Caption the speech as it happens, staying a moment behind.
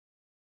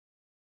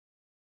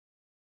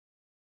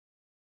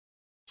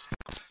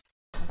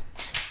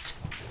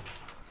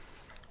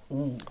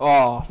Ooh.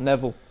 Oh,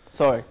 Neville.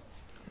 Sorry.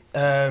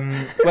 Wait.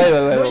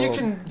 No, you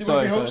can.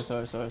 Sorry.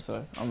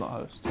 I'm not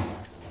host.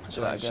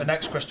 So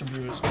next question,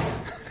 viewers.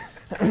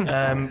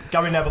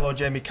 Gary Neville or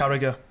Jamie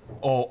Carragher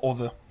or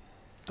other?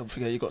 Don't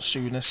forget you got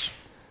Souness,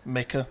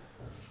 Mika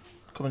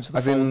coming to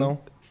the phone now.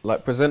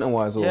 Like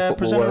presenter-wise or football-wise?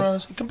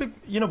 Presenter-wise. It can be.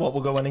 You know what?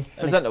 We'll go any.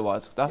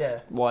 Presenter-wise.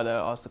 That's why they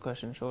asked the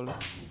question, surely.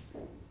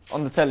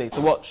 On the telly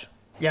to watch.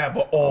 Yeah,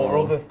 but or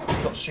other. You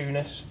got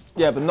Souness.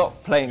 Yeah, but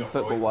not playing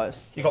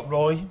football-wise. You got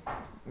Roy,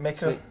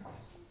 Mika.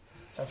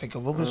 I think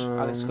of others.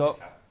 Alex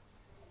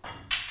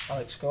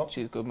Scott.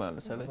 She's good, man, on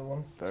the telly.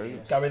 Very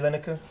good. Gary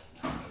Lineker.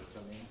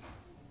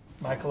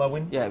 Michael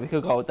Owen. Yeah, we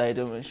could go all day,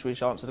 don't we? Should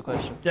we answer the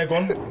question? Yeah, go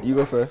on. You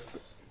go first.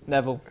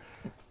 Neville.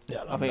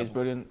 Yeah, I think he's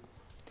brilliant.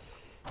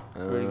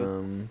 Really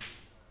good.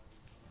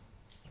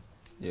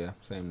 Yeah,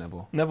 same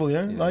Neville. Neville,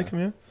 yeah? Like him,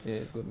 yeah? Yeah,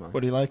 he's good, man.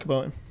 What do you like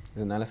about him?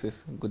 His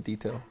analysis, good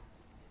detail.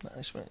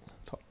 Nice, mate.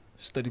 Top.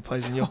 Study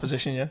players in your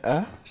position,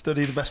 yeah?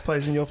 Study the best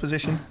players in your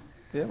position.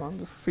 Yeah, man,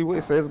 just see what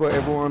he says about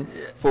everyone.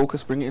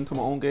 Focus, bring it into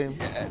my own game.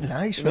 Yeah,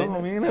 nice, you mate. know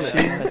what I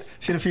mean?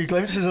 Seen a few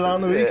glimpses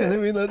around the weekend,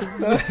 didn't we? You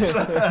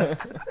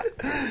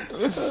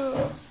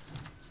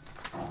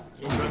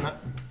enjoying that?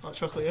 Hot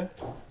chocolate, yeah?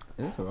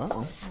 Yeah, it's alright,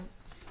 man.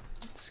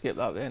 Skip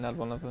that bit and add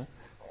one other.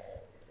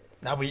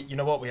 Now, you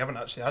know what? We haven't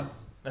actually had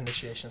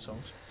initiation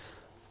songs.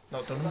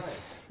 Not done them.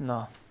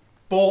 No.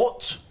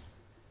 But,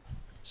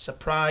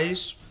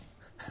 surprise,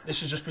 this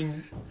has just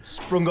been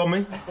sprung on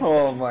me.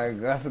 Oh my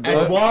God.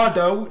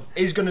 Eduardo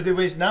is going to do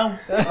his now.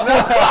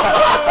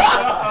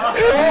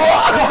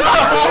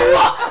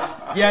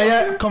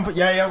 Yeah,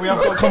 we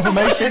have got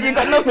confirmation. You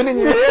got nothing in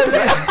your ears.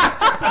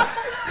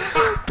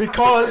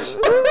 Because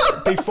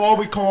before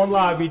we come on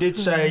live, he did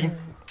say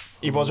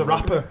he was a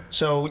rapper.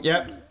 So,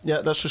 yeah,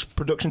 that's just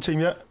production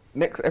team, yeah.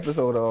 Next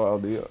episode, I'll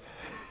do it.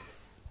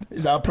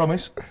 Is that a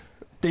promise?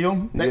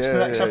 Deal? Next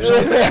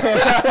episode?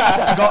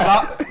 I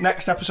got that.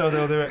 Next episode,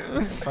 they'll do it.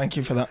 Thank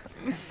you for that.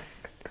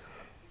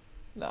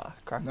 Nah,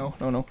 crack.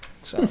 No.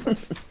 So,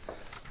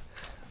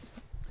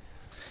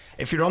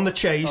 if you're on the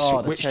chase,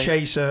 which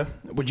chaser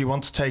would you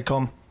want to take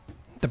on?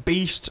 The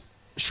Beast,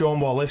 Sean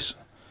Wallace,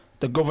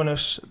 the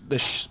Governess, the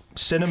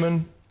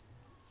Cinnamon,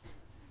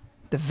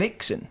 the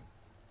Vixen.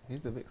 Who's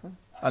the Vixen?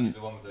 She's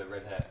the one with the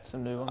red hair.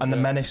 Some new one. And the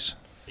Menace.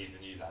 He's the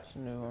new lad.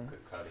 Some new one.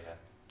 Good curly hair.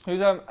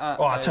 Who's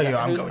I tell you,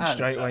 I'm going Anne?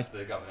 straight away. That's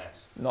the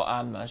governess. Not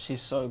Anne, man.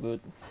 She's so good.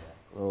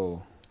 Yeah.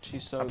 Oh.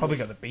 She's so. I'd probably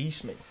go the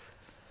Beast, mate.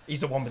 He's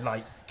the one with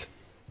like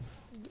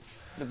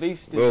the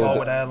Beast. Bro,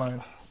 forward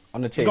airline.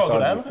 On the chase, got a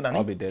good airline, hasn't he?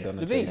 I'll be dead on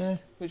the The chase.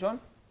 Beast. Which one?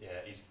 Yeah,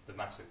 he's the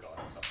massive guy.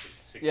 He's like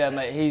 6'6". Yeah,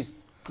 mate. He's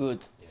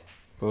good. Yeah.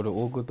 Bro, they're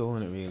all good though,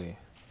 isn't it, really?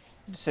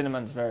 The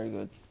Cinnamon's very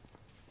good.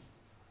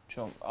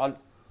 Chomp.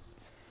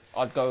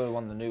 I'd go with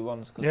one of the new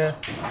ones.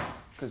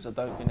 Because I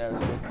don't think they're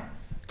as good.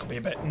 Could be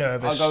a bit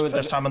nervous. I'll go with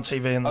first time on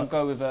TV and I'll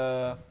go with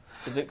the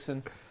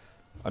Vixen.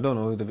 I don't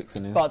know who the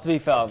Vixen is. But to be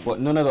fair, but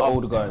none of the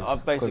older guys.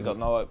 I've basically got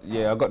no hope.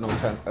 Yeah, I got no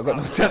chance. I got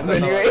no chance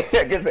anyway.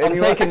 I'm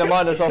taking the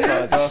minus off her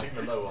as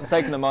well. I'm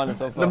taking the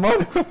minus off her. The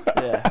minus off her?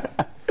 Yeah.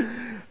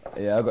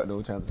 Yeah, I got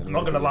no chance anyway. I'm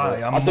not gonna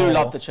lie. I do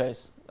love the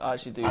chase. I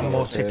actually do. I'm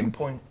more tipping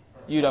point.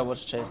 You don't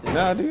watch the chase, do you?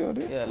 No, I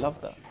do. Yeah, love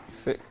that.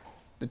 Sick.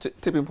 The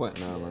tipping point,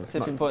 no, man.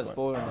 Tipping point's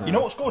boring. You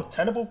know what's good?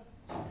 Tenable.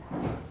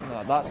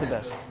 No, that's the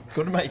best.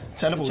 Good, mate.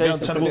 Tenable. The chase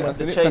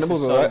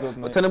Tenable's is so good,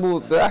 mate. Tenable,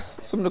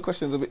 that's some of the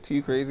questions a bit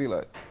too crazy,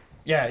 like.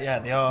 Yeah,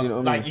 they are. You know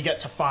what I mean? You get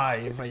to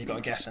 5 where you got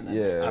to guess and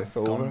then it's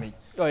over. Wait,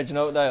 do you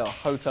know what they are?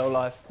 Hotel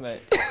life,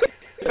 mate.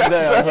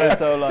 They are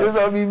hotel life. This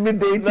will be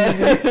midday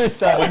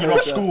TV. When you're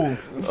off school.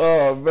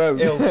 Oh, man.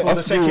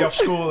 They'll take you off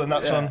school and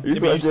that's on. You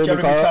be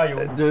Jeremy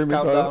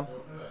Kyle.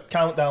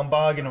 Countdown,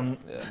 bargain on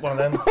one of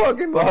them.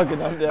 Bargain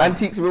on, yeah.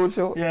 Antiques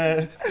Roadshow.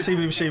 Yeah,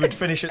 CBBC would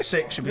finish at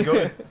 6, you'd be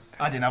gutted.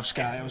 I didn't have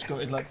Sky, I was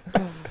gutted, like,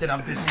 didn't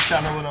have Disney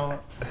Channel and all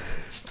that.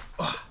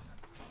 Oh.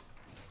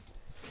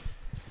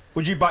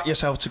 Would you back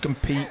yourself to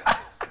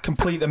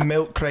complete the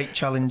milk crate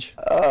challenge?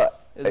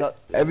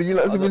 Haven't you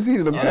not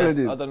seen them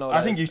challenges? I don't know.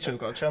 I think you two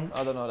got a chance.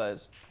 I don't know what that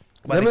is.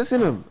 You haven't seen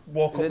them?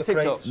 Walk up the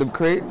crates. The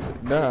crates?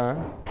 Nah.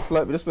 It's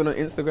like we just been on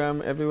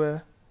Instagram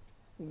everywhere.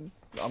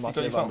 I must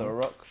live under a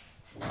rock.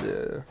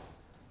 Yeah.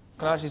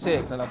 Can I actually see it?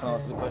 Because then I can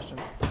answer the question.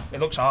 It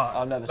looks hard.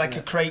 I've never seen it.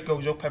 Like a crate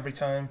goes up every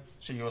time,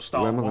 so you'll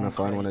start. Where am I going to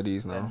find one of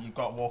these now? Then you've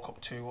got to walk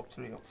up 2, up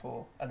 3, up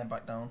 4, and then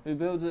back down. Who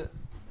builds it?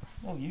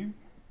 Well, you.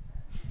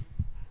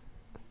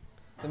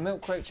 The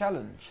milk crate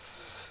challenge.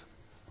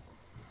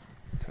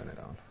 Turn it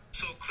down.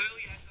 So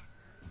clearly,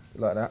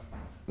 like that.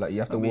 Like you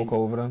have to walk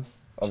over them.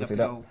 Obviously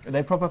that. Are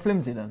they proper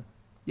flimsy then?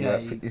 Yeah.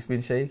 It's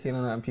been shaking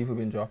and that, and people have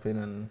been dropping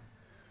and.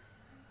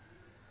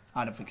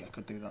 I don't think I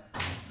could do that.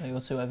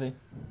 You're too heavy.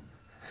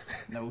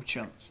 No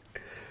chance.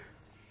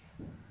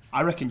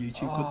 I reckon you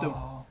two could do.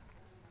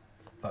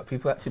 Like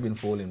people actually been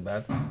falling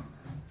bad.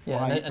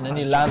 Yeah, and then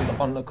you land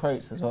on the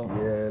crates as well.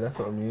 Yeah, that's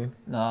what I mean.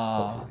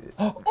 Nah.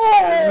 You know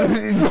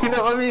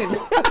what I mean?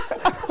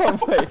 Oh,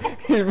 mate,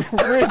 his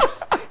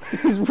ribs.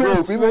 His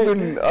ribs.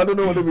 I don't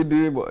know what they've been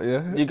doing, but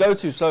yeah. You go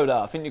too slow there.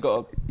 I think you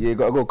got to. Yeah, you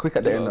got to go quick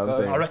at the end. I'm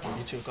saying. I reckon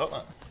you two got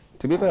that.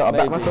 To be fair, I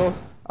back myself.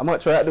 I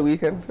might try it the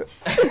weekend.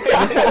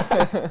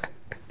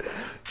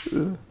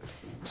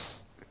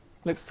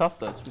 Looks tough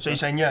though. So you're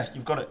saying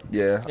you've got it?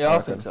 Yeah. Yeah, I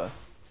think so.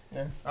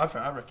 Yeah, I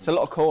reckon. It's a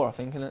lot of core, I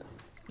think, isn't it?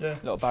 Yeah.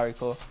 A lot of Barry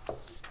core.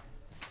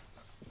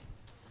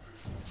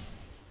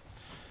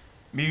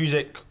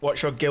 Music.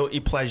 What's your guilty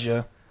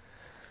pleasure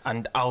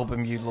and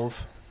album you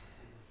love?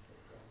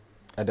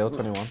 Adele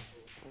 21.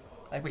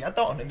 Hey, we had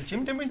that on in the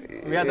gym, didn't we?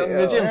 We had it in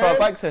the gym for our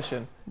bike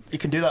session. You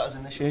can do that as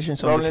initiation.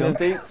 Rolling in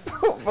deep.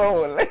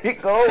 Bro, let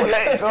it go,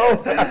 let it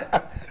go.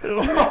 Let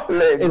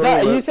it Is go,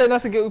 that? Are man. you saying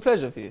that's a guilty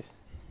pleasure for you?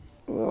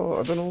 Well,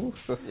 I don't know.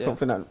 That's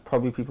something that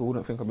probably people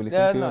wouldn't think I'd be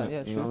listening to. No, innit?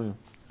 yeah, You know what I mean?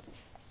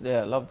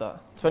 Yeah, love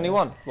that.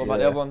 21. What about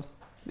the Yeah. other ones?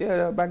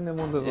 Yeah, bang them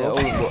ones as Yeah, well. all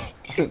of But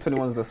I think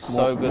 21's the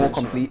So good, more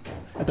actually. complete.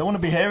 I don't want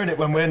to be hearing it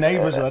when we're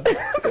neighbours, lad.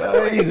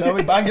 I'll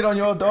be banging on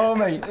your door,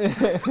 mate.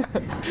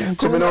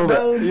 Coming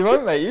over. You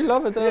won't, mate. You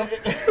love it, though.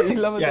 You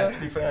love it, Yeah, though. to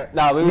be fair.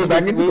 Nah, we Who's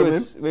banging to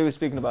were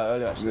speaking about it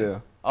earlier, actually. Yeah,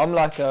 I'm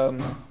like, I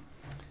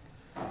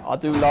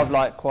do love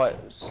like quite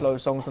slow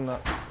songs and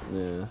that.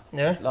 yeah.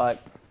 Yeah? Like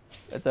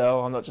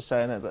Adele, I'm not just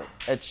saying it, but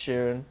Ed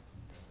Sheeran,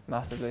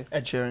 massively.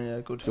 Ed Sheeran, yeah,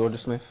 good. Georgia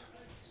Smith.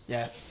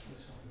 Yeah,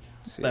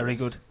 very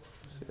good.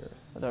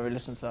 I don't really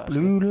listen to that.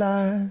 Blue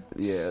lights.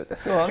 Yeah.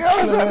 Go on.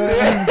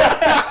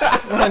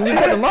 That's it. Man, you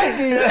got the mic,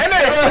 dude.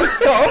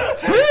 Stop.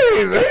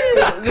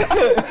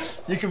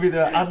 You could be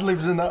the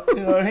ad-libs and that, you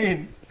know what I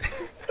mean?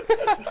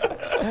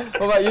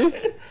 What about you?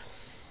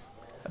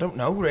 I don't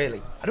know, really.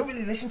 I don't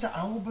really listen to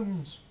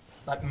albums,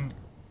 like,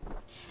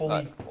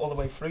 fully all the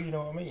way through, you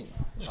know what I mean?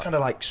 Just kind of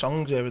like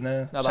songs here and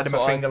there. No, Send that's him a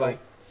what I finger call- like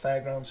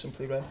Fairground,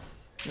 Simply Red.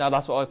 No,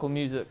 that's what I call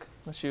music.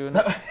 That's you,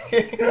 innit?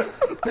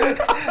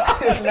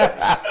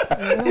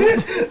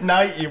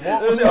 90,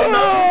 what was it?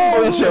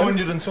 Oh,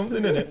 200 and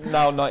something, in it?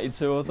 Now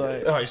 92 or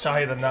something. Oh, it's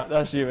higher than that.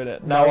 That's you,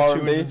 innit? Now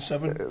R&B.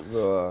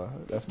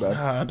 207. That's bad.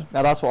 Hard.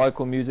 Now that's what I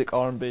call music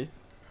R&B.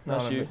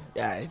 That's R&B. you.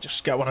 Yeah,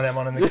 just get one of them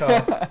on in the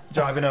car,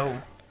 driving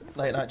home,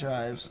 late night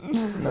drives.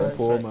 No,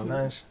 poor man.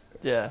 Nice.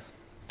 Yeah.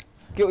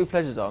 Guilty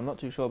pleasures though. I'm not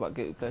too sure about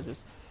guilty pleasures.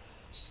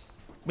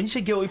 When you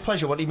say guilty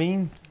pleasure, what do you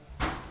mean?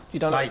 You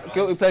don't Like- like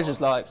guilty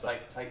pleasures like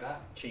Take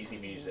that. Cheesy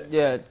music.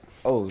 yeah.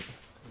 Oh,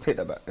 take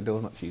that back.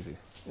 Adele's not cheesy.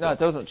 No,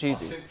 Adele's not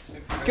cheesy.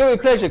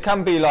 Guilty pleasure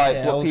can be like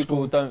Yeah, what old people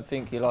school. don't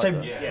think you like. Say-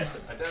 though. Yeah, yes,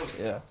 Adele's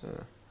Yeah.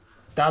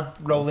 Dad,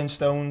 Rolling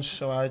Stones,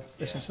 so I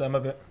listen to them a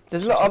bit.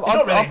 There's a lot. It's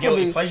not really I'll a guilty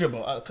probably, pleasure,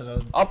 but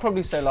because I'll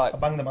probably say like I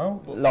bang them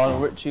out. But Lionel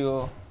Richie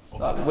or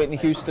like Whitney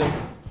Houston.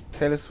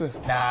 Taylor Swift.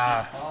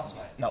 nah,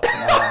 not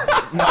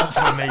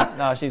for me.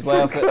 Nah, she's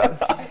way off it.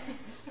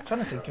 I'm trying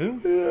to think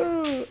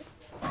who.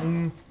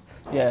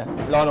 Yeah,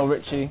 Lionel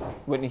Richie,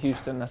 Whitney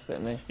Houston. That's a bit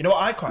of me. You know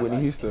what I quite Whitney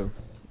like? Houston.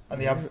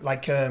 And they have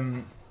like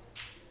the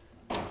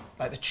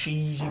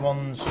cheesy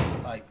ones,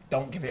 like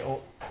Don't Give It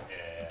Up.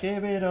 Yeah.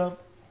 Give it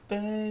up,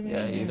 baby.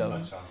 Yeah, you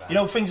don't. You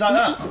know, things like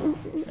that. You know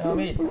what I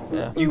mean?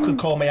 Yeah. You Could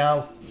Call Me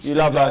Al. You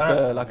love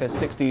Things like a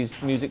 60s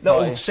music little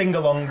party.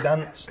 sing-along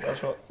dance.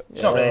 That's what.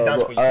 It's Yeah. not really a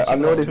dance, but you can I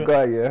sing know along this to it.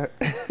 guy, yeah.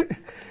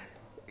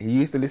 He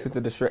used to listen to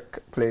the Shrek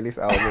playlist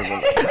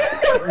album.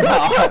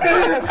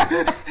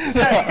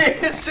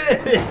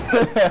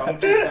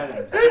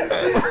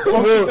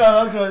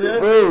 That's what, yeah.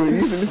 Bro, he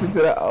used to listen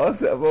to that. I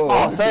was like, bro.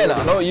 Oh, saying that,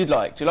 I know what you'd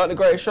like. Do you like The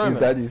Greatest Showman?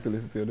 His dad used to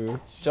listen to it. Do you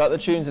like the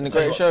tunes in The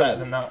Tell you Greatest what's better Showman?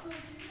 than that.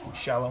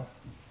 Shallow.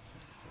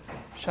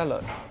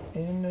 Shallow.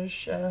 In the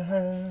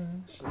shadows.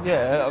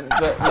 Yeah,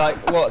 but like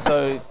what?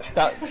 So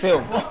that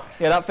film?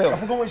 Yeah, that I film.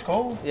 forgot what it's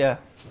called. Yeah,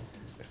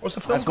 What's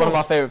the film that's one of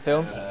called? my favourite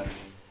films.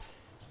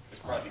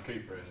 It's Bradley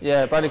Cooper. And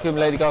Yeah, Bradley Cooper,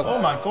 Lady Gaga.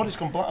 Oh my god, it's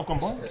gone blank. I've gone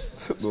blank.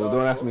 Bro,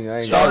 don't ask me. I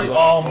ain't Sorry.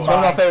 got Oh It's one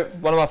of my my. favourite.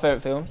 One of my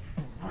favourite films.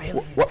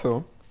 What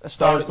film? A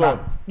Star Is Sorry, Born.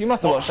 You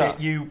must have watched Watch it,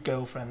 that. you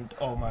girlfriend.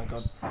 Oh my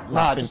god.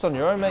 Nah, just on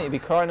your own, mate. You'd be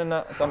crying in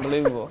that. It's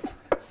unbelievable.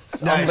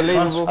 It's No, it's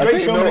unbelievable. class.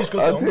 Great Showman is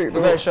good I though. take The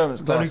Greatest Showman's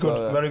Very class. well,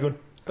 good, yeah. very good.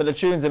 But the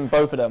tunes in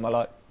both of them I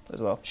like as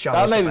well.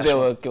 Shallow's That the may best be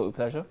one. a guilty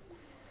pleasure.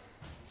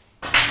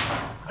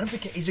 I don't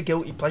think it is a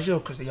guilty pleasure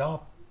because they are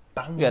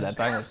bangers. Yeah, they're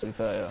bangers to be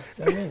fair.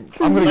 Yeah. You know what I mean?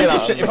 I'm gonna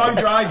Like get that. if I'm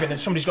driving and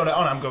somebody's got it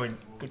on, I'm going,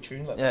 good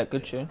tune. Like, Yeah,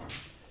 good tune.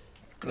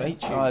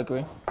 great tune. I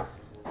agree.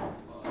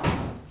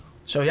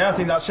 So yeah, I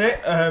think that's it.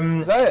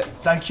 Is that it?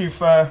 Thank you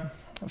for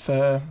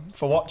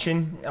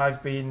watching.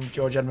 I've been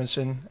George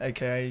Edmundson,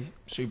 aka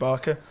Sue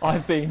Barker.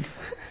 I've been.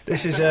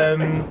 This is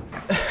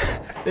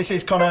this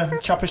is Conor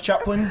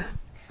Chaplin.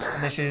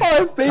 And this is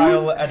I've been.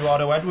 Kyle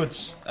Eduardo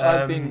Edwards.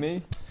 I've been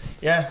me.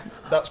 Yeah,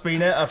 that's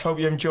been it. I hope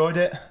you enjoyed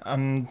it.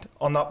 And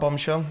on that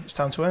bombshell, it's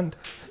time to end.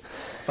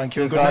 Thank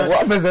you. Cheers, and good guys. night.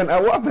 What a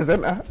presenter? What a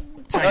presenter?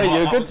 Oh,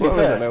 you're good to be What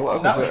a fair. presenter? What a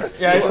That- presenter?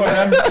 yeah, it's one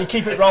of them. You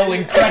keep it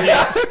rolling.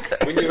 Credits.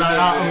 we knew Like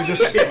that, and we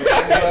just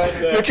just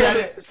the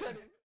credits.